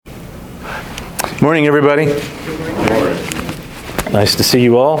Morning, everybody. Nice to see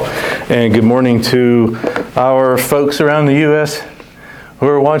you all. And good morning to our folks around the U.S. who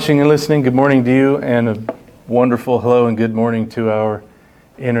are watching and listening. Good morning to you, and a wonderful hello and good morning to our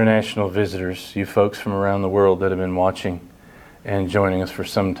international visitors, you folks from around the world that have been watching and joining us for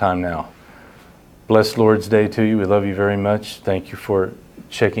some time now. Blessed Lord's Day to you. We love you very much. Thank you for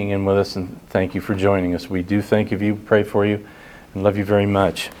checking in with us, and thank you for joining us. We do think of you, pray for you, and love you very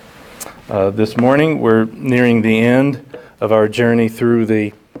much. This morning, we're nearing the end of our journey through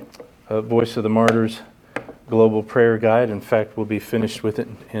the Voice of the Martyrs Global Prayer Guide. In fact, we'll be finished with it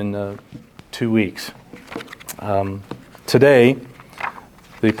in 2 weeks. Today,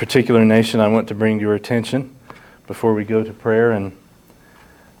 the particular nation I want to bring to your attention before we go to prayer and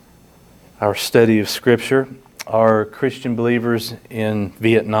our study of Scripture are Christian believers in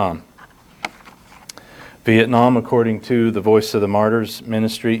Vietnam. Vietnam, according to the Voice of the Martyrs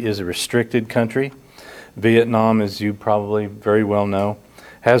ministry, is a restricted country. Vietnam, as you probably very well know,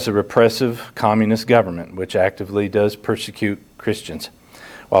 has a repressive communist government which actively does persecute Christians.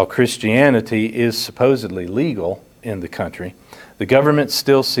 While Christianity is supposedly legal in the country, the government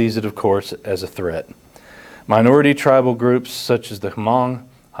still sees it, of course, as a threat. Minority tribal groups such as the Hmong,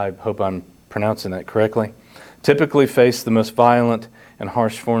 I hope I'm pronouncing that correctly, typically face the most violent and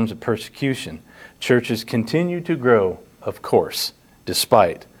harsh forms of persecution. Churches continue to grow, of course,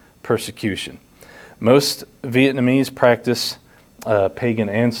 despite persecution. Most Vietnamese practice pagan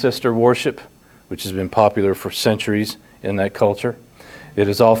ancestor worship, which has been popular for centuries in that culture. It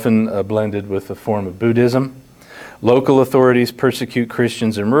is often blended with a form of Buddhism. Local authorities persecute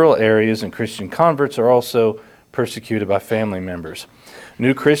Christians in rural areas, and Christian converts are also persecuted by family members.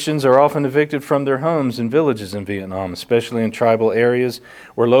 New Christians are often evicted from their homes and villages in Vietnam, especially in tribal areas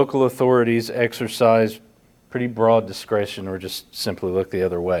where local authorities exercise pretty broad discretion or just simply look the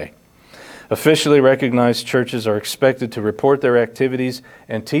other way. Officially recognized churches are expected to report their activities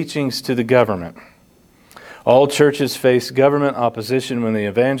and teachings to the government. All churches face government opposition when they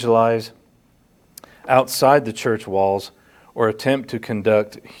evangelize outside the church walls or attempt to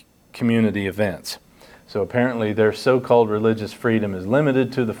conduct community events. So apparently their so-called religious freedom is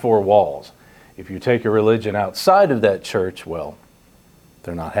limited to the four walls. If you take a religion outside of that church, well,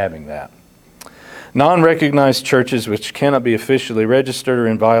 they're not having that. Non-recognized churches which cannot be officially registered are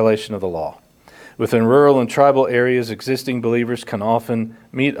in violation of the law. Within rural and tribal areas, existing believers can often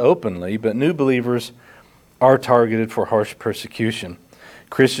meet openly, but new believers are targeted for harsh persecution.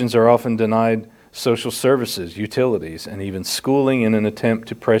 Christians are often denied social services, utilities, and even schooling in an attempt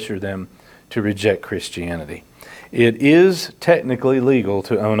to pressure them to reject Christianity. It is technically legal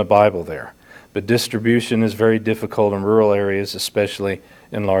to own a Bible there, but distribution is very difficult in rural areas, especially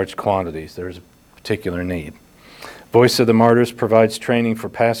in large quantities. There's a particular need. Voice of the Martyrs provides training for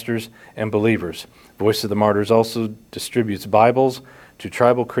pastors and believers. Voice of the Martyrs also distributes Bibles to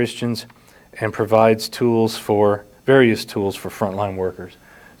tribal Christians and provides various tools for frontline workers.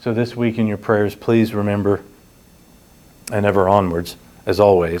 So this week in your prayers, please remember, and ever onwards, as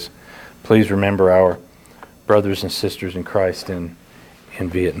always, please remember our brothers and sisters in Christ in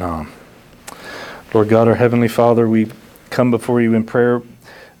Vietnam. Lord God, our Heavenly Father, we come before you in prayer.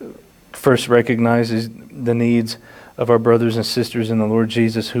 First recognizes the needs of our brothers and sisters in the Lord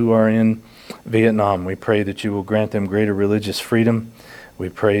Jesus who are in Vietnam. We pray that you will grant them greater religious freedom. We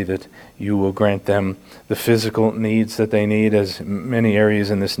pray that you will grant them the physical needs that they need, as many areas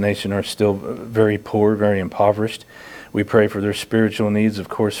in this nation are still very poor, very impoverished. We pray for their spiritual needs, of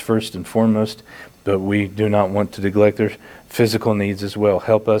course, first and foremost, but we do not want to neglect their physical needs as well.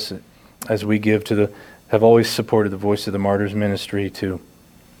 Help us as we have always supported the Voice of the Martyrs ministry to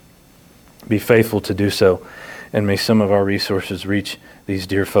be faithful to do so. And may some of our resources reach these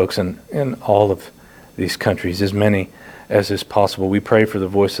dear folks in all of these countries, as many as is possible. We pray for the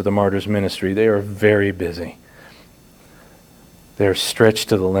Voice of the Martyrs ministry. They are very busy. They're stretched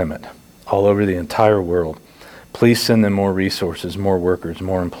to the limit all over the entire world. Please send them more resources, more workers,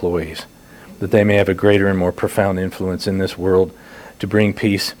 more employees, that they may have a greater and more profound influence in this world to bring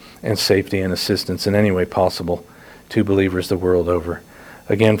peace and safety and assistance in any way possible to believers the world over.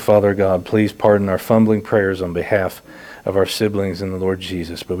 Again, Father God, please pardon our fumbling prayers on behalf of our siblings in the Lord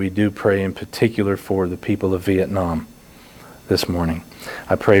Jesus, but we do pray in particular for the people of Vietnam this morning.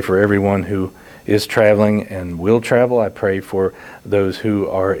 I pray for everyone who is traveling and will travel. I pray for those who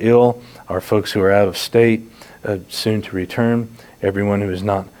are ill, our folks who are out of state, soon to return. Everyone who is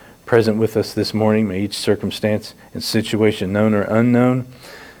not present with us this morning, may each circumstance and situation, known or unknown,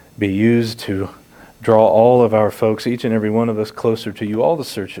 be used to draw all of our folks, each and every one of us, closer to you, all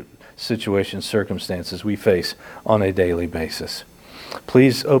the situations, circumstances we face on a daily basis.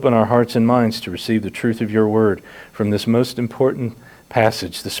 Please open our hearts and minds to receive the truth of your word from this most important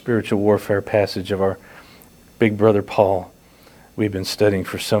passage, the spiritual warfare passage of our big brother Paul. We've been studying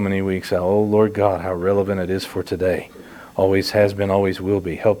for so many weeks. Oh, Lord God, how relevant it is for today. Always has been, always will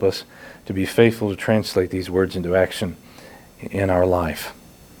be. Help us to be faithful to translate these words into action in our life.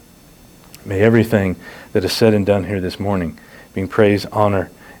 May everything that is said and done here this morning bring praise,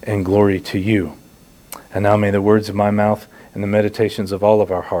 honor, and glory to you. And now may the words of my mouth and the meditations of all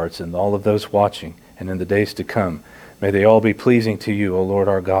of our hearts and all of those watching and in the days to come, may they all be pleasing to you, O Lord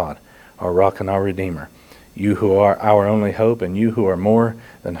our God, our rock and our Redeemer, you who are our only hope and you who are more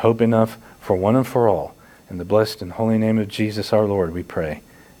than hope enough for one and for all. In the blessed and holy name of Jesus our Lord we pray.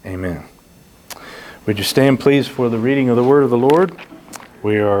 Amen. Would you stand please for the reading of the word of the Lord?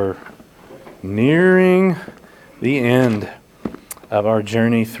 We are nearing the end of our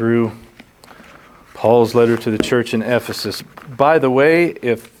journey through Paul's letter to the church in Ephesus. By the way,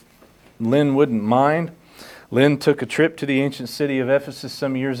 if Lynn wouldn't mind, Lynn took a trip to the ancient city of Ephesus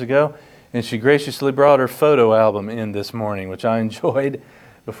some years ago, and she graciously brought her photo album in this morning, which I enjoyed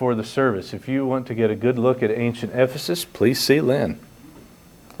before the service. If you want to get a good look at ancient Ephesus, please see Lynn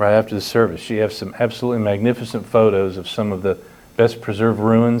right after the service. She has some absolutely magnificent photos of some of the best preserved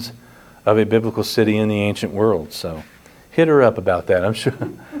ruins of a biblical city in the ancient world. So hit her up about that.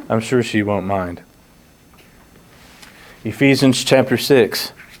 I'm sure she won't mind. Ephesians chapter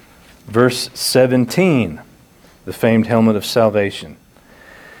 6, verse 17, the famed helmet of salvation.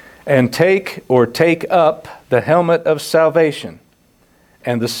 And take up the helmet of salvation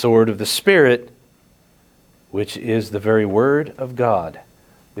and the sword of the Spirit, which is the very word of God.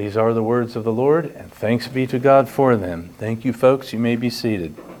 These are the words of the Lord, and thanks be to God for them. Thank you, folks. You may be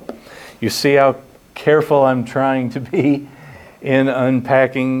seated. You see how careful I'm trying to be in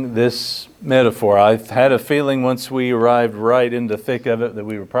unpacking this metaphor. I had a feeling once we arrived right in the thick of it that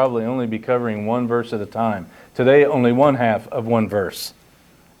we would probably only be covering one verse at a time. Today, only one half of one verse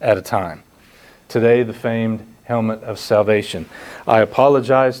at a time. Today, the famed helmet of salvation. I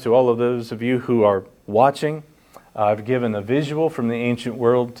apologize to all of those of you who are watching. I've given a visual from the ancient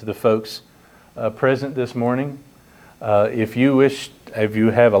world to the folks present this morning. If you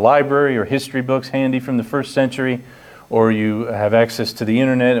have a library or history books handy from the first century, or you have access to the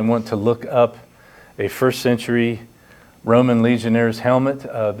internet and want to look up a first century Roman legionnaire's helmet,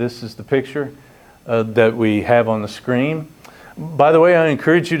 this is the picture that we have on the screen. By the way, I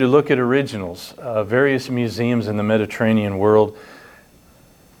encourage you to look at originals. Various museums in the Mediterranean world.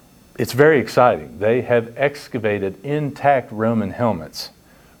 It's very exciting. They have excavated intact Roman helmets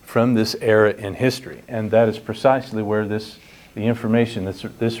from this era in history, and that is precisely where the information,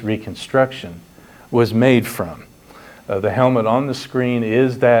 this reconstruction was made from. The helmet on the screen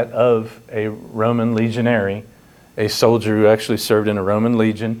is that of a Roman legionary, a soldier who actually served in a Roman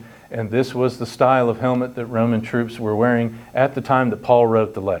legion, and this was the style of helmet that Roman troops were wearing at the time that Paul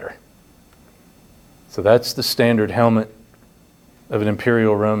wrote the letter. So that's the standard helmet of an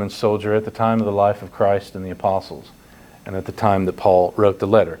imperial Roman soldier at the time of the life of Christ and the apostles, and at the time that Paul wrote the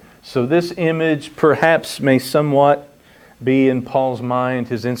letter. So this image perhaps may somewhat be in Paul's mind,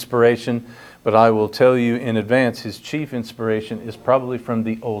 his inspiration, but I will tell you in advance, his chief inspiration is probably from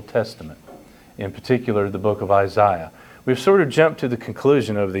the Old Testament, in particular the book of Isaiah. We've sort of jumped to the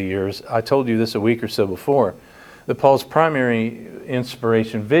conclusion over the years. I told you this a week or so before, that Paul's primary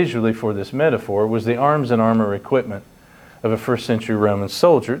inspiration visually for this metaphor was the arms and armor equipment of a first century Roman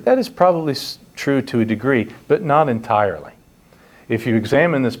soldier. That is probably true to a degree, but not entirely. If you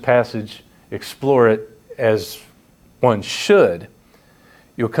examine this passage, explore it as one should,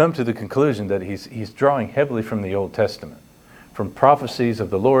 you'll come to the conclusion that he's drawing heavily from the Old Testament, from prophecies of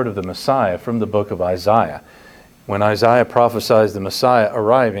the Lord, of the Messiah, from the book of Isaiah. When Isaiah prophesies the Messiah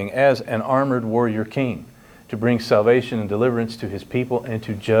arriving as an armored warrior king to bring salvation and deliverance to his people and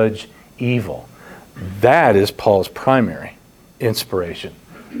to judge evil. That is Paul's primary inspiration.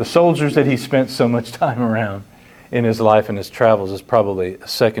 The soldiers that he spent so much time around in his life and his travels is probably a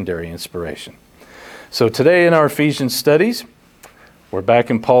secondary inspiration. So today in our Ephesians studies, we're back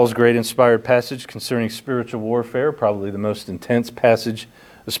in Paul's great inspired passage concerning spiritual warfare, probably the most intense passage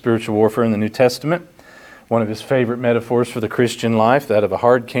of spiritual warfare in the New Testament. One of his favorite metaphors for the Christian life, that of a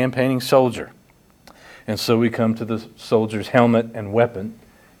hard campaigning soldier. And so we come to the soldier's helmet and weapon.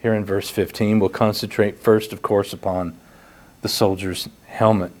 Here in verse 15, we'll concentrate first, of course, upon the soldier's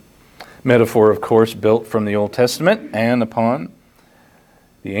helmet. Metaphor, of course, built from the Old Testament and upon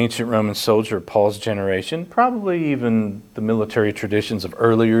the ancient Roman soldier of Paul's generation, probably even the military traditions of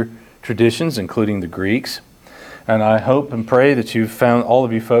earlier traditions, including the Greeks. And I hope and pray that you've found, all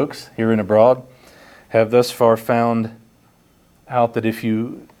of you folks here and abroad, have thus far found out that if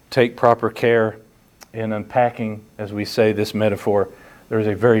you take proper care in unpacking, as we say, this metaphor, there is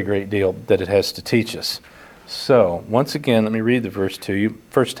a very great deal that it has to teach us. So, once again, let me read the verse to you.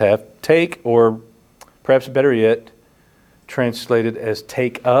 First half, take, or perhaps better yet, translated as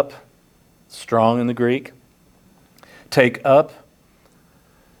take up, strong in the Greek. Take up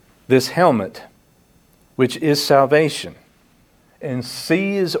this helmet, which is salvation, and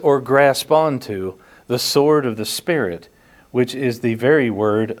seize or grasp onto the sword of the Spirit, which is the very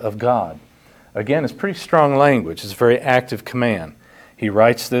word of God. Again, it's pretty strong language. It's a very active command. He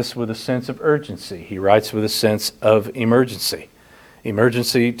writes this with a sense of urgency. He writes with a sense of emergency.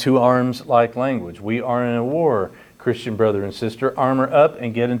 Emergency, two arms like language. We are in a war, Christian brother and sister. Armor up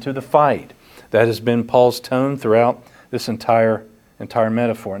and get into the fight. That has been Paul's tone throughout this entire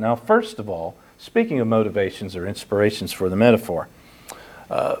metaphor. Now, first of all, speaking of motivations or inspirations for the metaphor,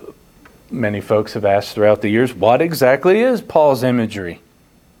 many folks have asked throughout the years, what exactly is Paul's imagery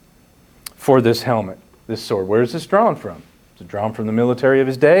for this helmet, this sword? Where is this drawn from? Is it drawn from the military of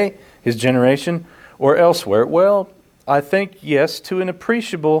his day, his generation, or elsewhere? Well, I think, yes, to an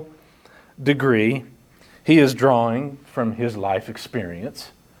appreciable degree, he is drawing from his life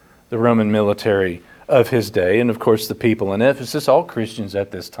experience, the Roman military of his day, and of course the people in Ephesus, all Christians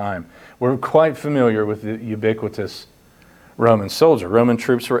at this time, were quite familiar with the ubiquitous Roman soldier. Roman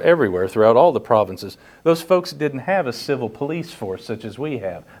troops were everywhere throughout all the provinces. Those folks didn't have a civil police force such as we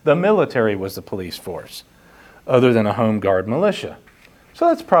have. The military was the police force, other than a home guard militia. So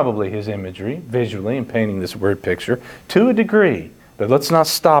that's probably his imagery, visually, in painting this word picture, to a degree. But let's not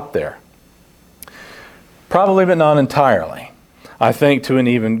stop there. Probably, but not entirely. I think to an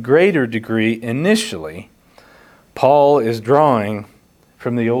even greater degree, initially, Paul is drawing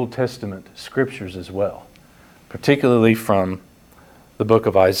from the Old Testament scriptures as well, particularly from the book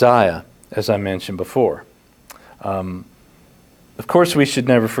of Isaiah, as I mentioned before. Of course, we should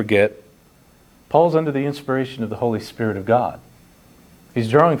never forget, Paul's under the inspiration of the Holy Spirit of God. He's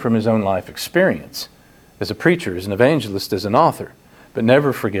drawing from his own life experience as a preacher, as an evangelist, as an author. But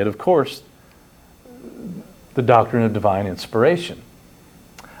never forget, of course, the doctrine of divine inspiration.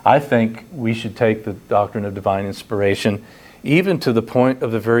 I think we should take the doctrine of divine inspiration even to the point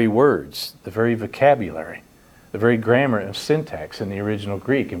of the very words, the very vocabulary, the very grammar and syntax in the original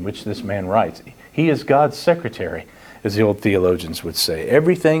Greek in which this man writes. He is God's secretary, as the old theologians would say.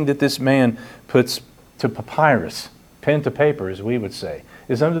 Everything that this man puts to papyrus, pen to paper, as we would say,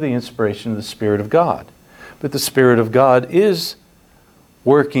 is under the inspiration of the Spirit of God. But the Spirit of God is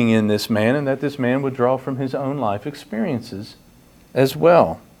working in this man, and that this man would draw from his own life experiences as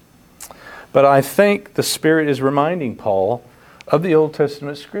well. But I think the Spirit is reminding Paul of the Old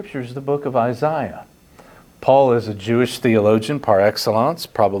Testament scriptures, the book of Isaiah. Paul is a Jewish theologian par excellence,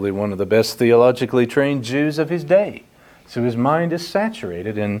 probably one of the best theologically trained Jews of his day. So his mind is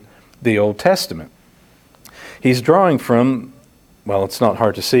saturated in the Old Testament. He's drawing from, well, it's not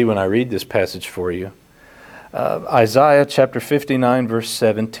hard to see when I read this passage for you, Isaiah chapter 59, verse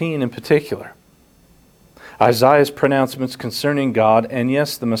 17 in particular. Isaiah's pronouncements concerning God, and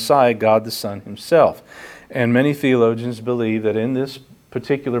yes, the Messiah, God the Son himself. And many theologians believe that in this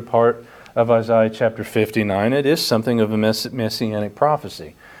particular part of Isaiah chapter 59, it is something of a messianic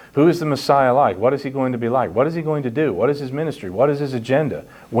prophecy. Who is the Messiah like? What is he going to be like? What is he going to do? What is his ministry? What is his agenda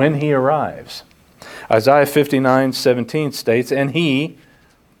when he arrives? Isaiah 59:17 states, and he,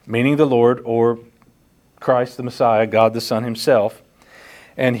 meaning the Lord, or Christ the Messiah, God the Son himself,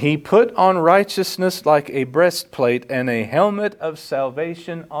 and he put on righteousness like a breastplate and a helmet of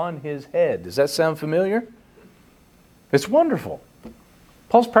salvation on his head. Does that sound familiar? It's wonderful.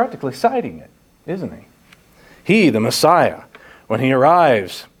 Paul's practically citing it, isn't he? He, the Messiah, when he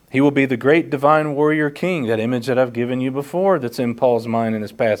arrives, he will be the great divine warrior king, that image that I've given you before that's in Paul's mind in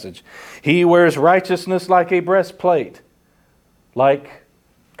this passage. He wears righteousness like a breastplate, like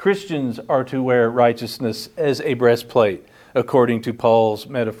Christians are to wear righteousness as a breastplate, according to Paul's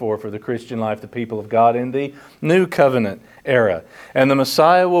metaphor for the Christian life, the people of God in the New Covenant era. And the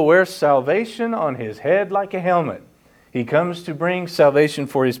Messiah will wear salvation on his head like a helmet. He comes to bring salvation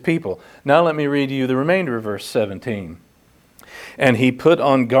for his people. Now let me read to you the remainder of verse 17. And he put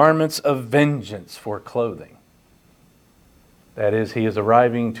on garments of vengeance for clothing. That is, he is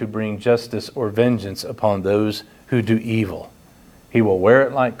arriving to bring justice or vengeance upon those who do evil. He will wear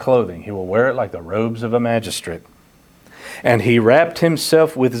it like clothing. He will wear it like the robes of a magistrate. And he wrapped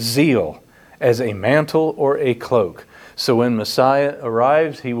himself with zeal as a mantle or a cloak. So when Messiah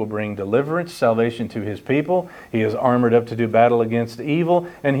arrives, he will bring deliverance, salvation to his people. He is armored up to do battle against evil,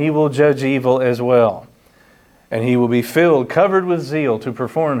 and he will judge evil as well. And he will be filled, covered with zeal to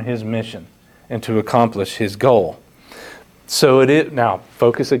perform his mission and to accomplish his goal. So it is, now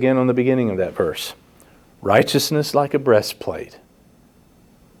focus again on the beginning of that verse. Righteousness like a breastplate,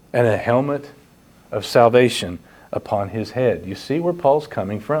 and a helmet of salvation upon his head. You see where Paul's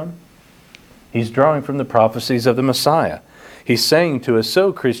coming from? He's drawing from the prophecies of the Messiah. He's saying to us,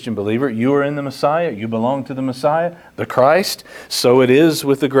 so Christian believer, you are in the Messiah, you belong to the Messiah, the Christ. So it is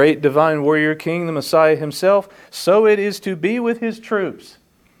with the great divine warrior king, the Messiah himself. So it is to be with his troops,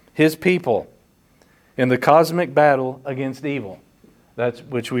 his people, in the cosmic battle against evil. That's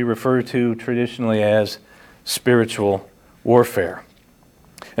which we refer to traditionally as spiritual warfare.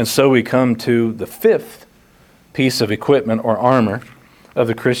 And so we come to the fifth piece of equipment or armor of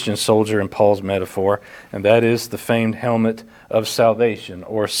the Christian soldier in Paul's metaphor, and that is the famed helmet of salvation,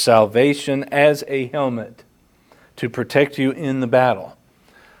 or salvation as a helmet to protect you in the battle.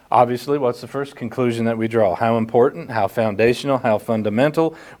 Obviously, what's the first conclusion that we draw? How important, how foundational, how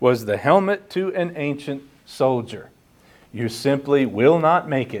fundamental was the helmet to an ancient soldier? You simply will not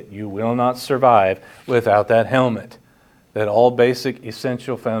make it. You will not survive without that helmet. That all basic,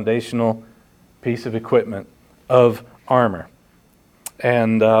 essential, foundational piece of equipment of armor.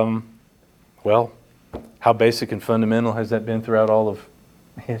 And, well, how basic and fundamental has that been throughout all of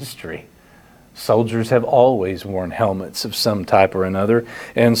history? Soldiers have always worn helmets of some type or another,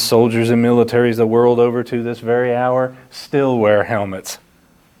 and soldiers and militaries the world over to this very hour still wear helmets.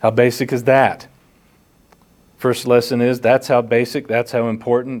 How basic is that? First lesson is that's how basic, that's how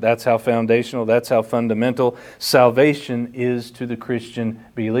important, that's how foundational, that's how fundamental salvation is to the Christian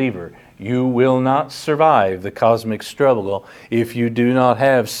believer. You will not survive the cosmic struggle if you do not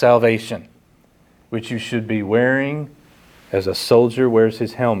have salvation, which you should be wearing as a soldier wears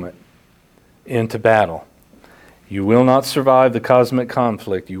his helmet into battle. You will not survive the cosmic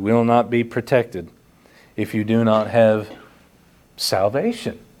conflict. You will not be protected if you do not have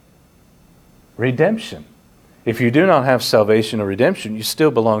salvation, redemption. If you do not have salvation or redemption, you still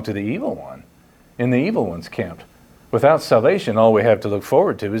belong to the evil one, in the evil one's camp. Without salvation, all we have to look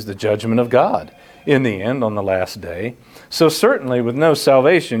forward to is the judgment of God in the end on the last day. So certainly with no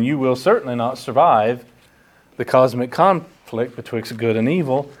salvation, you will certainly not survive the cosmic conflict betwixt good and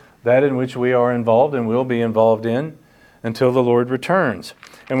evil, that in which we are involved and will be involved in until the Lord returns.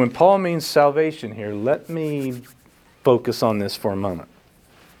 And when Paul means salvation here, let me focus on this for a moment.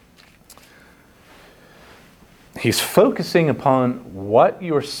 He's focusing upon what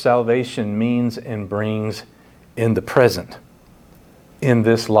your salvation means and brings in the present, in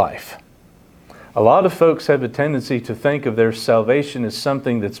this life. A lot of folks have a tendency to think of their salvation as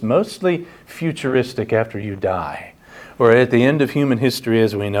something that's mostly futuristic after you die, or at the end of human history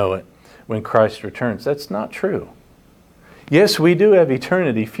as we know it, when Christ returns. That's not true. Yes, we do have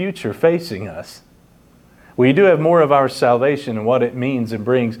eternity future facing us. We do have more of our salvation and what it means and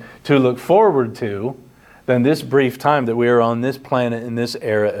brings to look forward to than this brief time that we are on this planet in this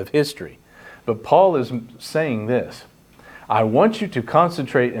era of history. But Paul is saying this: I want you to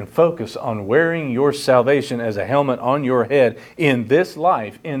concentrate and focus on wearing your salvation as a helmet on your head in this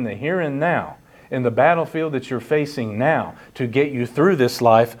life, in the here and now, in the battlefield that you're facing now, to get you through this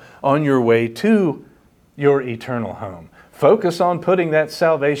life on your way to your eternal home. Focus on putting that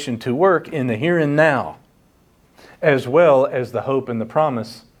salvation to work in the here and now, as well as the hope and the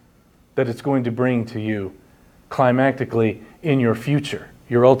promise that it's going to bring to you climactically in your future,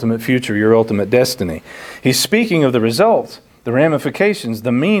 your ultimate destiny. He's speaking of the results, the ramifications,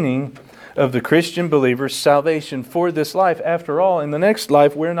 the meaning of the Christian believer's salvation for this life. After all, in the next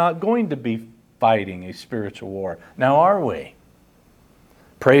life, we're not going to be fighting a spiritual war. Now, are we?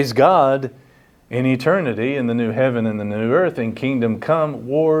 Praise God, in eternity, in the new heaven and the new earth, in kingdom come,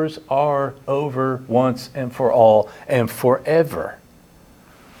 wars are over once and for all and forever.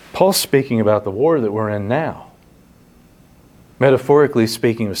 Paul's speaking about the war that we're in now. Metaphorically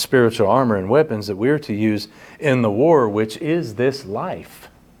speaking of spiritual armor and weapons that we're to use in the war, which is this life.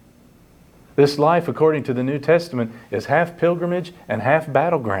 This life, according to the New Testament, is half pilgrimage and half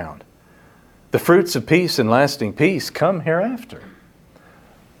battleground. The fruits of peace and lasting peace come hereafter.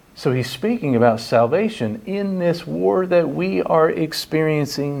 So he's speaking about salvation in this war that we are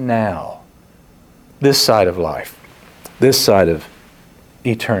experiencing now. This side of life. This side of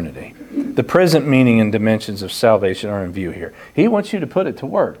eternity. The present meaning and dimensions of salvation are in view here. He wants you to put it to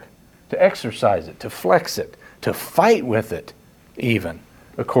work, to exercise it, to flex it, to fight with it even,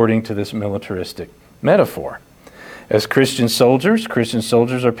 according to this militaristic metaphor. As Christian soldiers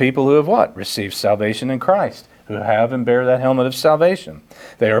are people who have what? Received salvation in Christ, who have and bear that helmet of salvation.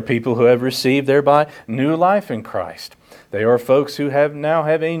 They are people who have received thereby new life in Christ. They are folks who now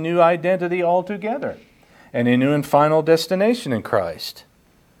have a new identity altogether and a new and final destination in Christ.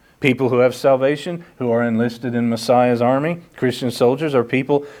 People who have salvation, who are enlisted in Messiah's army, Christian soldiers, are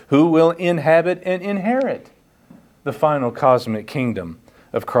people who will inhabit and inherit the final cosmic kingdom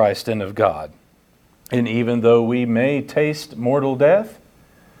of Christ and of God. And even though we may taste mortal death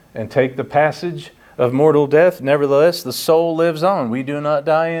and take the passage of mortal death, nevertheless the soul lives on. We do not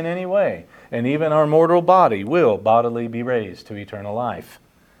die in any way. And even our mortal body will bodily be raised to eternal life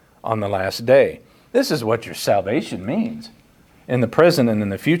on the last day. This is what your salvation means. In the present and in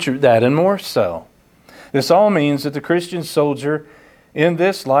the future, that and more so. This all means that the Christian soldier in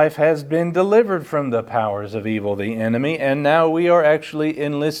this life has been delivered from the powers of evil, the enemy, and now we are actually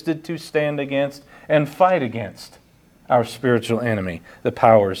enlisted to stand against and fight against our spiritual enemy, the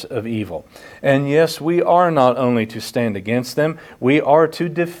powers of evil. And yes, we are not only to stand against them, we are to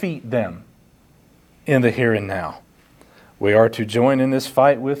defeat them in the here and now. We are to join in this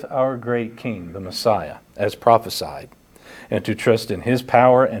fight with our great King, the Messiah, as prophesied, and to trust in His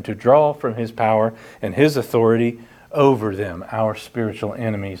power and to draw from His power and His authority over them, our spiritual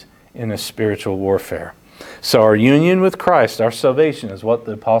enemies, in a spiritual warfare. So our union with Christ, our salvation, is what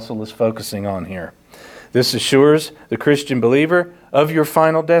the apostle is focusing on here. This assures the Christian believer of your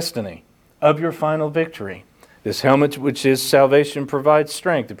final destiny, of your final victory. This helmet, which is salvation, provides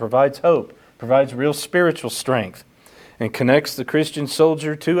strength. It provides hope, provides real spiritual strength, and connects the Christian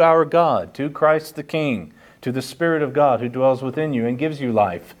soldier to our God, to Christ the King, to the Spirit of God who dwells within you and gives you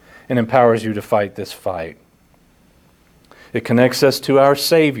life and empowers you to fight this fight. It connects us to our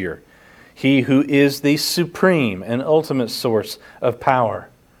Savior, He who is the supreme and ultimate source of power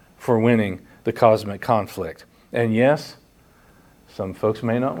for winning the cosmic conflict. And yes, some folks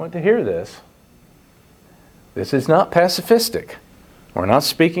may not want to hear this. This is not pacifistic. We're not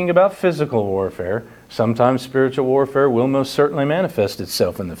speaking about physical warfare. Sometimes spiritual warfare will most certainly manifest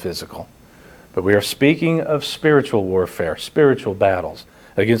itself in the physical. But we are speaking of spiritual warfare, spiritual battles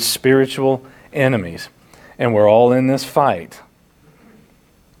against spiritual enemies. And we're all in this fight.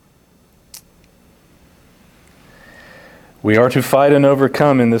 We are to fight and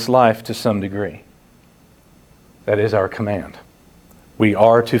overcome in this life to some degree. That is our command. We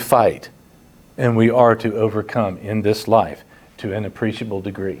are to fight and we are to overcome in this life to an appreciable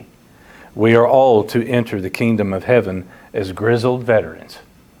degree. We are all to enter the kingdom of heaven as grizzled veterans.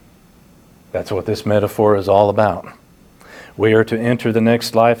 That's what this metaphor is all about. We are to enter the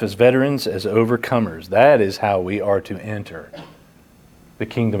next life as veterans, as overcomers. That is how we are to enter the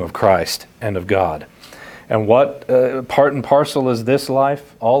kingdom of Christ and of God. And what part and parcel is this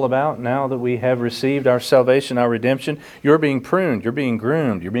life all about now that we have received our salvation, our redemption? You're being pruned, you're being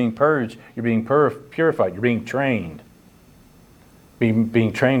groomed, you're being purged, you're being purified, you're being trained.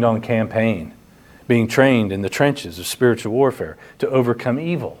 Being trained on campaign, being trained in the trenches of spiritual warfare to overcome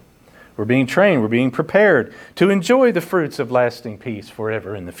evil. We're being trained, we're being prepared to enjoy the fruits of lasting peace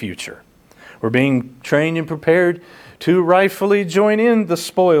forever in the future. We're being trained and prepared to rightfully join in the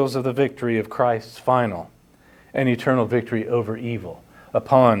spoils of the victory of Christ's final and eternal victory over evil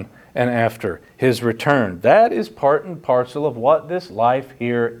upon and after His return. That is part and parcel of what this life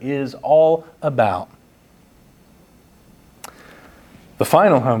here is all about. The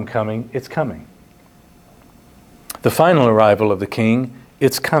final homecoming, it's coming. The final arrival of the King,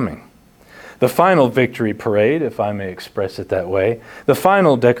 it's coming. The final victory parade, if I may express it that way, the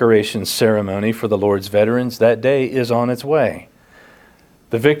final decoration ceremony for the Lord's veterans, that day is on its way.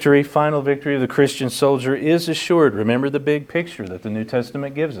 The final victory of the Christian soldier is assured. Remember the big picture that the New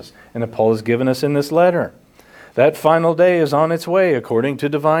Testament gives us and that Paul has given us in this letter. That final day is on its way according to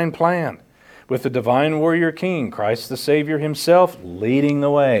divine plan, with the divine warrior king, Christ the Savior Himself, leading the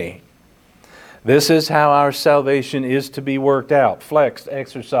way. This is how our salvation is to be worked out, flexed,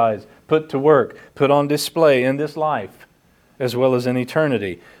 exercised, put to work, put on display in this life, as well as in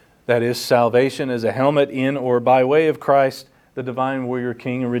eternity. That is, salvation as a helmet in or by way of Christ, the divine warrior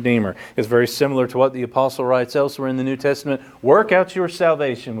king and redeemer. It's very similar to what the apostle writes elsewhere in the New Testament. Work out your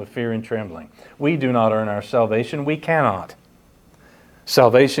salvation with fear and trembling. We do not earn our salvation. We cannot.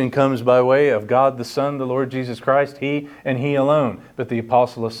 Salvation comes by way of God the Son, the Lord Jesus Christ, He and He alone. But the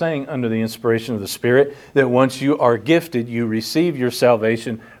apostle is saying, under the inspiration of the Spirit, that once you are gifted, you receive your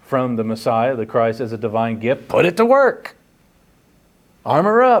salvation from the Messiah, the Christ, as a divine gift. Put it to work.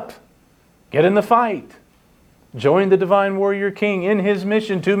 Armor up. Get in the fight. Join the divine warrior king in His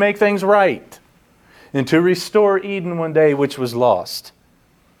mission to make things right and to restore Eden one day, which was lost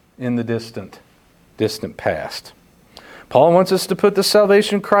in the distant past. Paul wants us to put the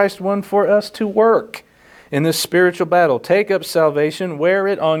salvation Christ won for us to work in this spiritual battle. Take up salvation, wear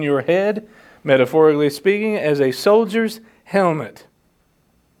it on your head, metaphorically speaking, as a soldier's helmet.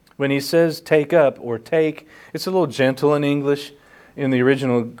 When he says take up or take, it's a little gentle in English. In the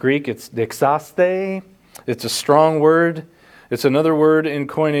original Greek, it's dexaste. It's a strong word. It's another word in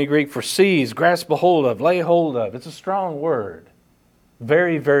Koine Greek for seize, grasp a hold of, lay hold of. It's a strong word.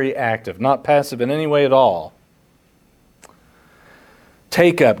 Very, very active, not passive in any way at all.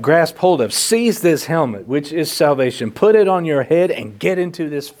 Take up, grasp hold of, seize this helmet, which is salvation. Put it on your head and get into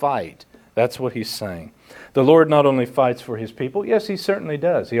this fight. That's what he's saying. The Lord not only fights for his people, yes, he certainly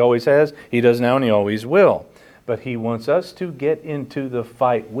does. He always has, he does now, and he always will. But he wants us to get into the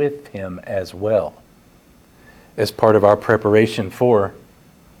fight with him as well, as part of our preparation for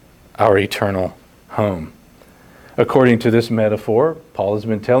our eternal home. According to this metaphor, Paul has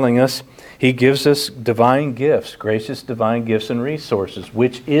been telling us, he gives us divine gifts, gracious divine gifts and resources,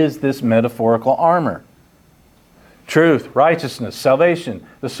 which is this metaphorical armor. Truth, righteousness, salvation,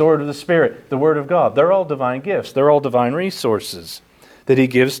 the sword of the Spirit, the Word of God. They're all divine gifts. They're all divine resources that he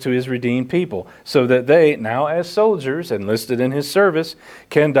gives to his redeemed people, so that they, now as soldiers enlisted in his service,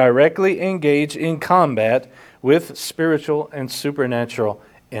 can directly engage in combat with spiritual and supernatural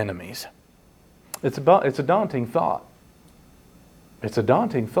enemies. It's a daunting thought. It's a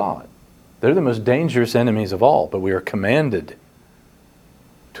daunting thought. They're the most dangerous enemies of all, but we are commanded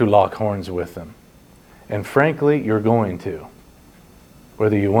to lock horns with them. And frankly, you're going to,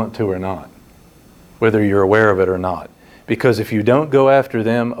 whether you want to or not, whether you're aware of it or not. Because if you don't go after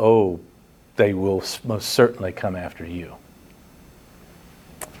them, they will most certainly come after you.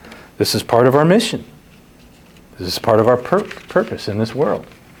 This is part of our mission. This is part of our purpose in this world,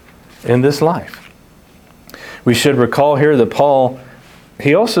 in this life. We should recall here that Paul,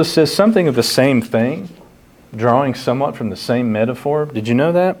 he also says something of the same thing, drawing somewhat from the same metaphor. Did you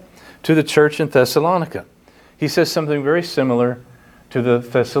know that? To the church in Thessalonica. He says something very similar to the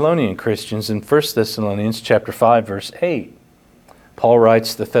Thessalonian Christians in 1 Thessalonians chapter 5, verse 8. Paul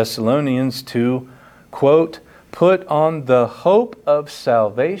writes the Thessalonians to, quote, put on the hope of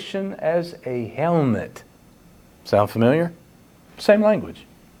salvation as a helmet. Sound familiar? Same language,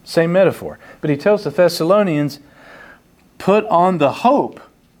 same metaphor. But he tells the Thessalonians, put on the hope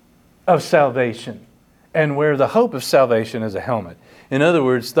of salvation and wear the hope of salvation as a helmet. In other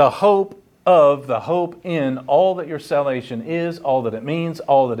words, the hope in all that your salvation is, all that it means,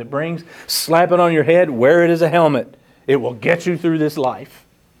 all that it brings. Slap it on your head, wear it as a helmet. It will get you through this life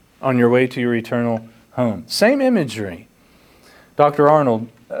on your way to your eternal home. Same imagery. Dr. Arnold,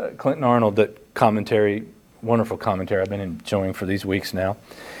 Clinton Arnold, that commentary, wonderful commentary I've been enjoying for these weeks now.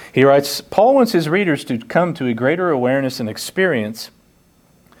 He writes, Paul wants his readers to come to a greater awareness and experience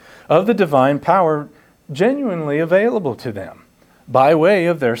of the divine power genuinely available to them by way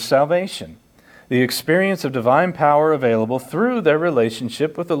of their salvation. The experience of divine power available through their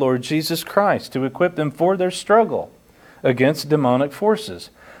relationship with the Lord Jesus Christ to equip them for their struggle against demonic forces.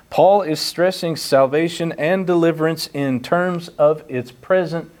 Paul is stressing salvation and deliverance in terms of its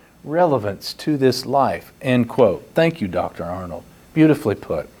present relevance to this life. End quote. Thank you, Dr. Arnold. Beautifully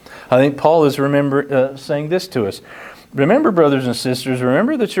put. I think Paul is saying this to us. Remember, brothers and sisters,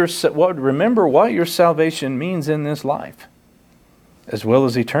 remember what your salvation means in this life, as well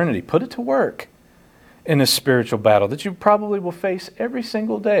as eternity. Put it to work in a spiritual battle that you probably will face every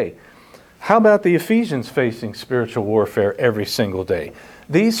single day. How about the Ephesians facing spiritual warfare every single day?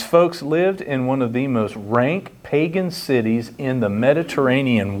 These folks lived in one of the most rank pagan cities in the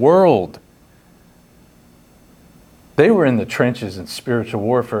Mediterranean world. They were in the trenches in spiritual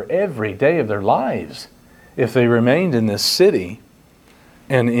warfare every day of their lives if they remained in this city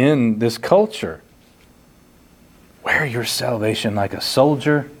and in this culture. Wear your salvation like a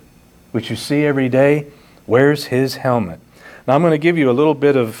soldier, which you see every day, wears his helmet. Now I'm going to give you a little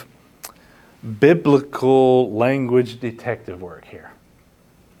bit of biblical language detective work here.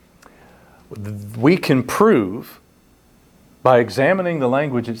 We can prove by examining the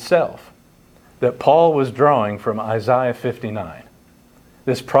language itself that Paul was drawing from Isaiah 59,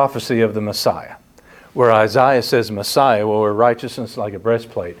 this prophecy of the Messiah, where Isaiah says Messiah will wear righteousness like a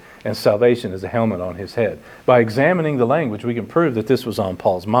breastplate and salvation as a helmet on his head. By examining the language, we can prove that this was on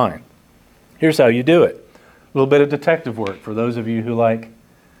Paul's mind. Here's how you do it. A little bit of detective work for those of you who like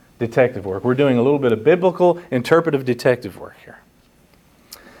detective work. We're doing a little bit of biblical interpretive detective work here.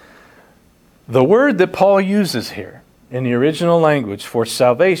 The word that Paul uses here in the original language for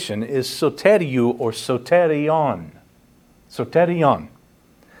salvation is soteriou or soterion. Soterion.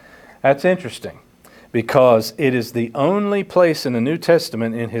 That's interesting because it is the only place in the New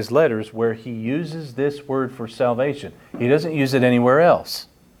Testament in his letters where he uses this word for salvation. He doesn't use it anywhere else.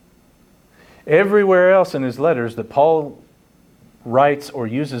 Everywhere else in his letters that Paul writes or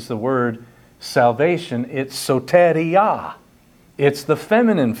uses the word salvation, it's soteria. It's the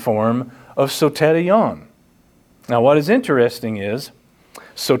feminine form of soterion. Now, what is interesting is,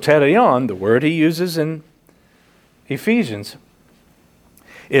 soterion, the word he uses in Ephesians,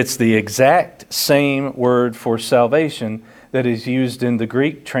 it's the exact same word for salvation that is used in the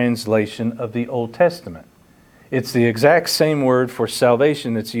Greek translation of the Old Testament. It's the exact same word for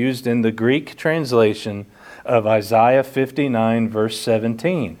salvation that's used in the Greek translation of Isaiah 59, verse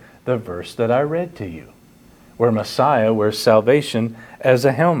 17, the verse that I read to you, where Messiah wears salvation as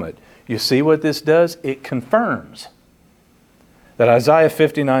a helmet. You see what this does? It confirms that Isaiah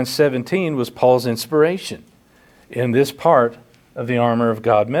 59:17 was Paul's inspiration in this part of the armor of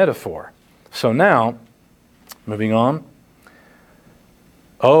God metaphor. So now, moving on.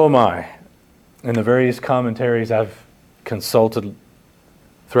 Oh my, in the various commentaries I've consulted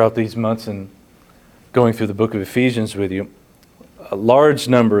throughout these months and going through the book of Ephesians with you, a large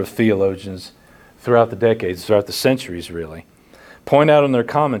number of theologians throughout the decades, throughout the centuries really, point out in their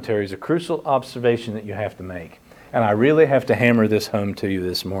commentaries a crucial observation that you have to make. And I really have to hammer this home to you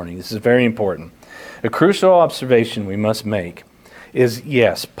this morning. This is very important. A crucial observation we must make is,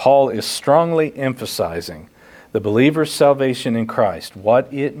 yes, Paul is strongly emphasizing the believer's salvation in Christ,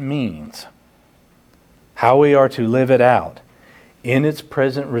 what it means, how we are to live it out in its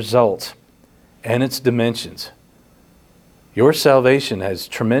present results and its dimensions. Your salvation has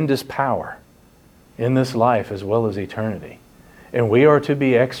tremendous power in this life as well as eternity, and we are to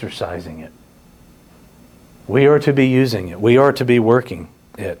be exercising it. We are to be using it. We are to be working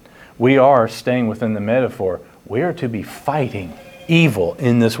it. We are, staying within the metaphor, we are to be fighting evil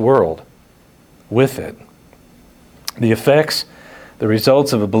in this world with it. The effects, the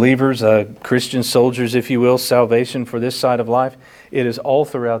results of a believer's, Christian soldiers, if you will, salvation for this side of life, it is all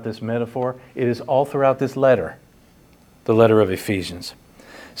throughout this metaphor. It is all throughout this letter, the letter of Ephesians.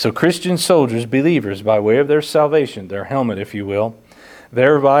 So Christian soldiers, believers, by way of their salvation, their helmet, if you will,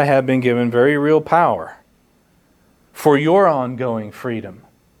 thereby have been given very real power for your ongoing freedom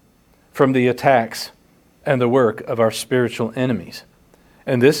from the attacks and the work of our spiritual enemies.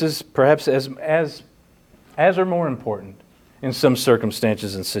 And this is perhaps as or more important in some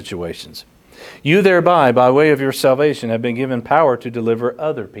circumstances and situations. You thereby, by way of your salvation, have been given power to deliver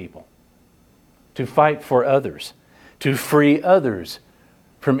other people, to fight for others, to free others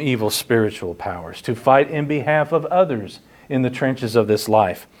from evil spiritual powers, to fight in behalf of others in the trenches of this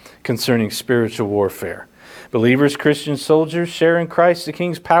life concerning spiritual warfare. Believers, Christian soldiers, share in Christ the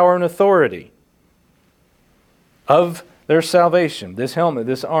King's power and authority of their salvation, this helmet,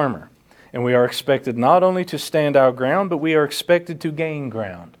 this armor. And we are expected not only to stand our ground, but we are expected to gain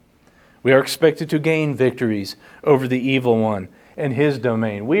ground. We are expected to gain victories over the evil one and his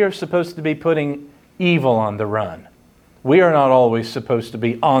domain. We are supposed to be putting evil on the run. We are not always supposed to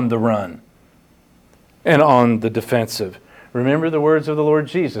be on the run and on the defensive. Remember the words of the Lord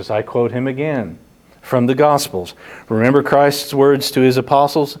Jesus. I quote him again from the Gospels. Remember Christ's words to his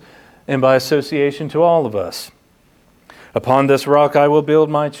apostles and by association to all of us. Upon this rock I will build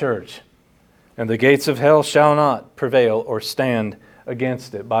my church, and the gates of hell shall not prevail or stand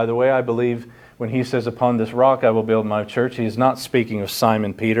against it. By the way, I believe when he says, upon this rock I will build my church, he is not speaking of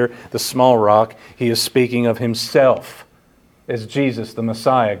Simon Peter, the small rock. He is speaking of himself as Jesus, the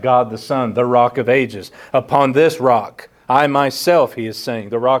Messiah, God the Son, the rock of ages. Upon this rock, I myself, he is saying,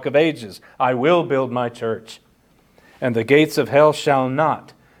 the rock of ages, I will build my church, and the gates of hell shall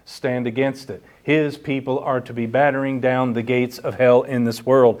not stand against it. His people are to be battering down the gates of hell in this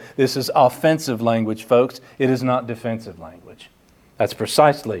world. This is offensive language, folks. It is not defensive language. That's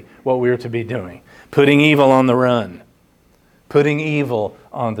precisely what we are to be doing. Putting evil on the run. Putting evil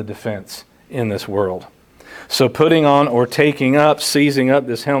on the defense in this world. So putting on or taking up, seizing up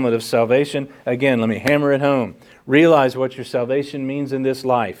this helmet of salvation. Again, let me hammer it home. Realize what your salvation means in this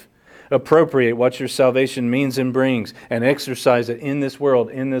life. Appropriate what your salvation means and brings, and exercise it in this world,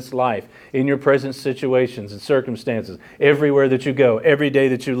 in this life, in your present situations and circumstances, everywhere that you go, every day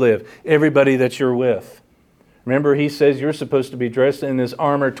that you live, everybody that you're with. Remember, he says you're supposed to be dressed in this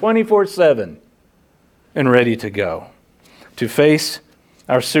armor 24/7 and ready to go to face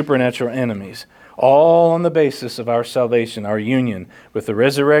our supernatural enemies, all on the basis of our salvation, our union with the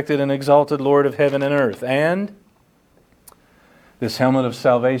resurrected and exalted Lord of heaven and earth. And this helmet of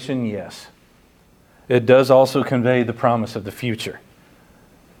salvation, yes, it does also convey the promise of the future.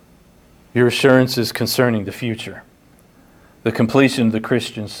 Your assurances concerning the future, the completion of the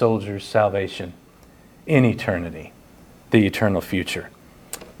Christian soldier's salvation in eternity, the eternal future.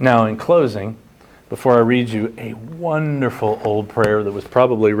 Now, in closing, before I read you a wonderful old prayer that was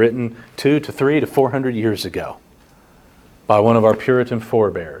probably written 200 to 300 to 400 years ago by one of our Puritan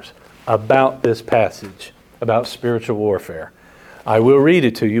forebears about this passage, about spiritual warfare, I will read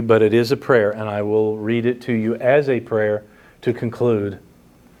it to you, but it is a prayer, and I will read it to you as a prayer to conclude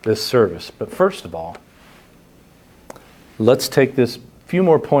this service. But first of all, let's take this few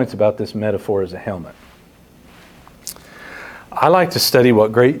more points about this metaphor as a helmet. I like to study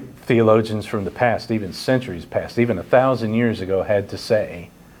what great theologians from the past, even centuries past, even 1,000 years ago, had to say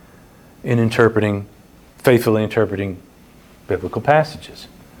in faithfully interpreting biblical passages.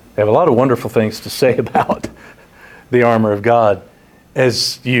 They have a lot of wonderful things to say about the armor of God,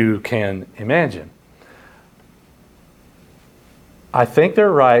 as you can imagine. I think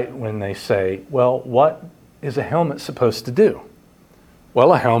they're right when they say, well, what is a helmet supposed to do?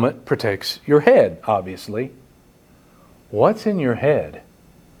 Well, a helmet protects your head, obviously. What's in your head?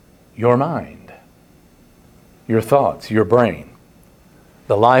 Your mind, your thoughts, your brain,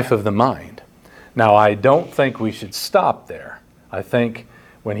 the life of the mind. Now, I don't think we should stop there. I think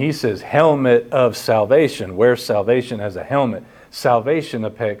when he says helmet of salvation, wear salvation as a helmet, salvation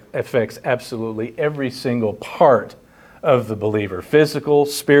affects absolutely every single part of the believer, physical,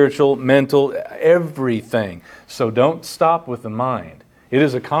 spiritual, mental, everything. So don't stop with the mind. It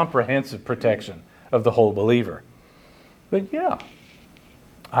is a comprehensive protection of the whole believer. But yeah,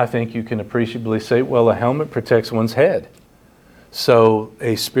 I think you can appreciably say, well, a helmet protects one's head. So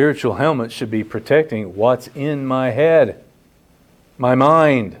a spiritual helmet should be protecting what's in my head, my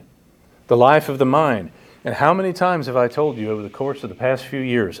mind, the life of the mind. And how many times have I told you over the course of the past few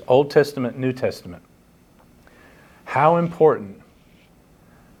years, Old Testament, New Testament, how important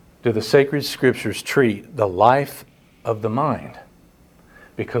do the sacred scriptures treat the life of the mind?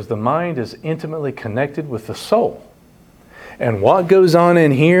 Because the mind is intimately connected with the soul. And what goes on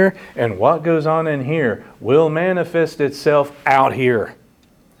in here and what goes on in here will manifest itself out here.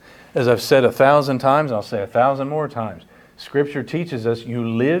 As I've said 1,000 times, I'll say 1,000 more times, Scripture teaches us you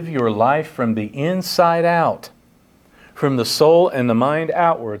live your life from the inside out, from the soul and the mind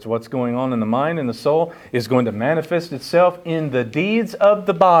outwards. What's going on in the mind and the soul is going to manifest itself in the deeds of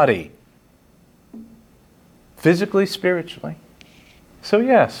the body, physically, spiritually. So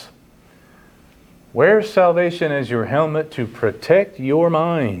yes, wear salvation as your helmet to protect your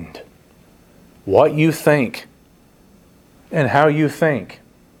mind, what you think, and how you think,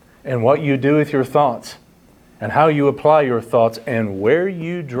 and what you do with your thoughts, and how you apply your thoughts, and where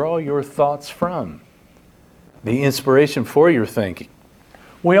you draw your thoughts from, the inspiration for your thinking.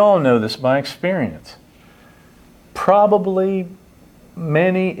 We all know this by experience. Probably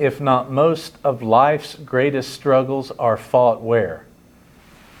many, if not most, of life's greatest struggles are fought where?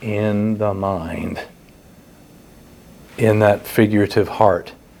 In the mind, in that figurative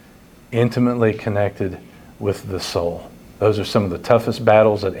heart, intimately connected with the soul. Those are some of the toughest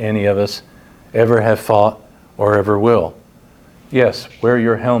battles that any of us ever have fought or ever will. Yes, wear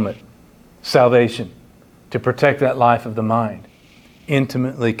your helmet, salvation, to protect that life of the mind,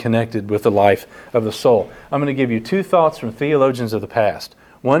 intimately connected with the life of the soul. I'm going to give you two thoughts from theologians of the past.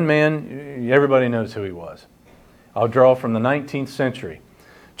 One man, everybody knows who he was. I'll draw from the 19th century.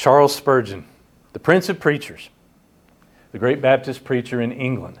 Charles Spurgeon, the Prince of Preachers, the great Baptist preacher in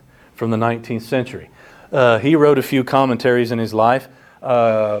England from the 19th century. He wrote a few commentaries in his life.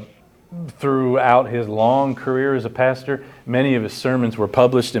 Throughout his long career as a pastor, many of his sermons were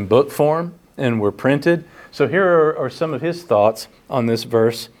published in book form and were printed. So here are some of his thoughts on this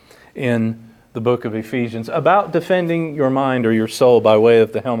verse in the book of Ephesians about defending your mind or your soul by way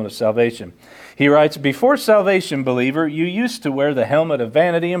of the helmet of salvation. He writes, "Before salvation, believer, you used to wear the helmet of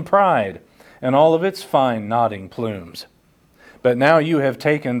vanity and pride and all of its fine nodding plumes. But now you have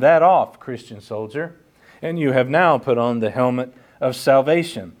taken that off, Christian soldier, and you have now put on the helmet of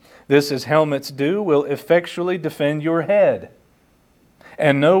salvation. This, as helmets do, will effectually defend your head,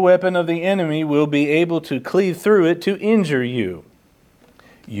 and no weapon of the enemy will be able to cleave through it to injure you.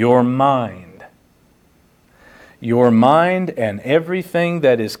 Your mind and everything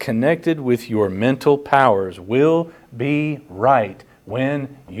that is connected with your mental powers will be right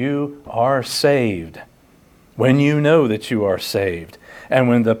when you are saved, when you know that you are saved, and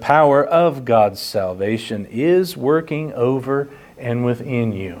when the power of God's salvation is working over and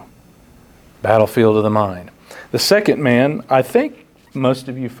within you." Battlefield of the mind. The second man, I think most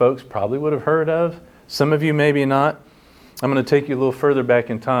of you folks probably would have heard of. Some of you maybe not. I'm going to take you a little further back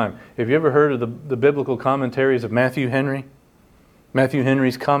in time. Have you ever heard of the biblical commentaries of Matthew Henry? Matthew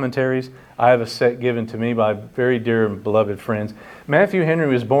Henry's commentaries. I have a set given to me by very dear and beloved friends. Matthew Henry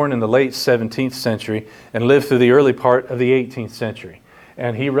was born in the late 17th century and lived through the early part of the 18th century.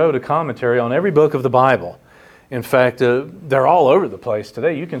 And he wrote a commentary on every book of the Bible. In fact, they're all over the place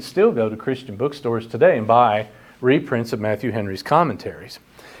today. You can still go to Christian bookstores today and buy reprints of Matthew Henry's commentaries.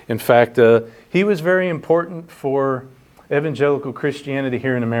 In fact, he was very important for evangelical Christianity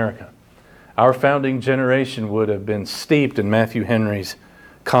here in America. Our founding generation would have been steeped in Matthew Henry's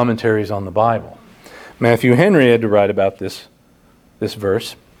commentaries on the Bible. Matthew Henry had to write about this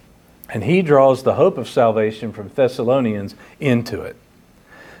verse, and he draws the hope of salvation from Thessalonians into it.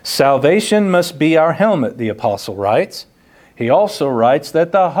 Salvation must be our helmet, the apostle writes. He also writes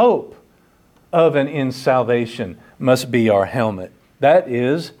that the hope of and in salvation must be our helmet. That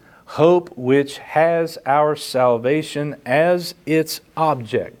is, hope which has our salvation as its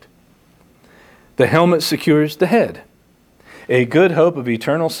object. The helmet secures the head. A good hope of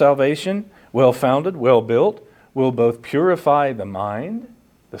eternal salvation, well-founded, well-built, will both purify the mind,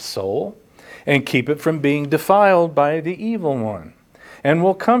 the soul, and keep it from being defiled by the evil one, and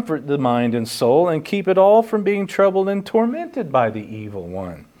will comfort the mind and soul and keep it all from being troubled and tormented by the evil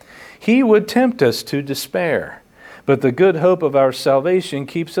one. He would tempt us to despair, but the good hope of our salvation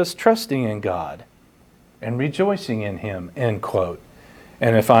keeps us trusting in God and rejoicing in Him, end quote.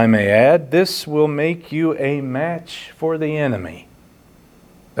 And if I may add, this will make you a match for the enemy.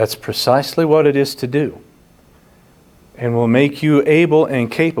 That's precisely what it is to do. And will make you able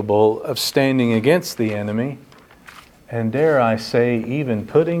and capable of standing against the enemy, and dare I say, even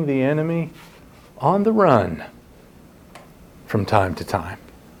putting the enemy on the run from time to time.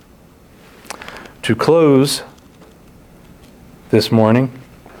 To close this morning,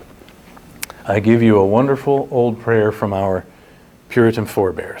 I give you a wonderful old prayer from our Puritan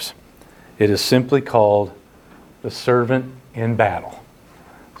forebears. It is simply called the Servant in Battle.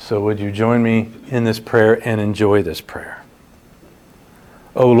 So would you join me in this prayer and enjoy this prayer?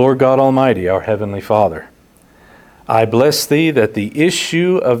 O Lord God Almighty, our Heavenly Father, I bless Thee that the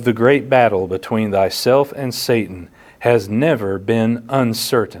issue of the great battle between Thyself and Satan has never been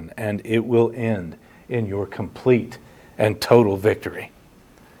uncertain, and it will end in Your complete and total victory.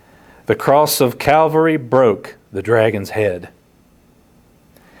 The cross of Calvary broke the dragon's head,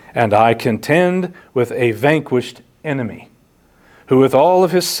 and I contend with a vanquished enemy, who with all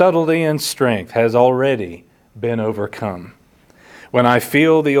of his subtlety and strength has already been overcome. When I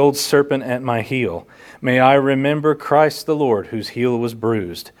feel the old serpent at my heel, may I remember Christ the Lord, whose heel was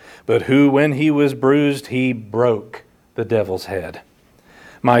bruised, but who, when He was bruised, He broke the devil's head.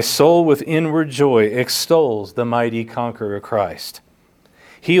 My soul with inward joy extols the mighty conqueror Christ.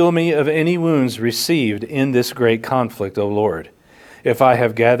 Heal me of any wounds received in this great conflict, O Lord. If I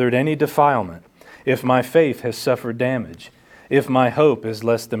have gathered any defilement, if my faith has suffered damage, if my hope is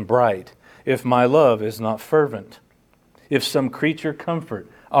less than bright, if my love is not fervent, if some creature comfort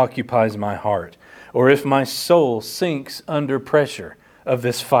occupies my heart, or if my soul sinks under pressure of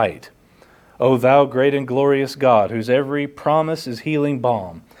this fight. O Thou great and glorious God, whose every promise is healing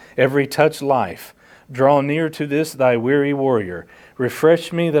balm, every touch life, draw near to this Thy weary warrior.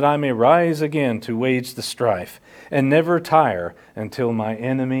 Refresh me that I may rise again to wage the strife, and never tire until my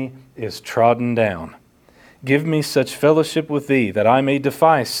enemy is trodden down. Give me such fellowship with Thee that I may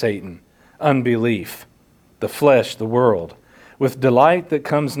defy Satan, unbelief, the flesh, the world, with delight that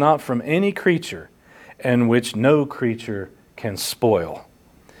comes not from any creature, and which no creature can spoil.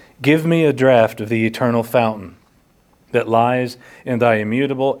 Give me a draught of the eternal fountain that lies in Thy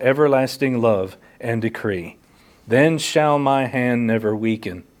immutable, everlasting love and decree. Then shall my hand never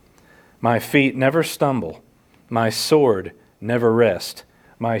weaken, my feet never stumble, my sword never rest,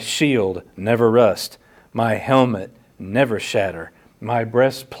 my shield never rust, my helmet never shatter, my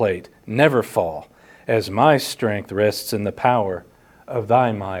breastplate never fall, as my strength rests in the power of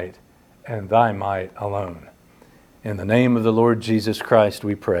Thy might and Thy might alone. In the name of the Lord Jesus Christ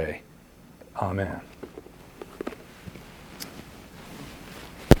we pray. Amen.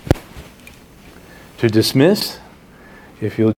 To dismiss, if you'll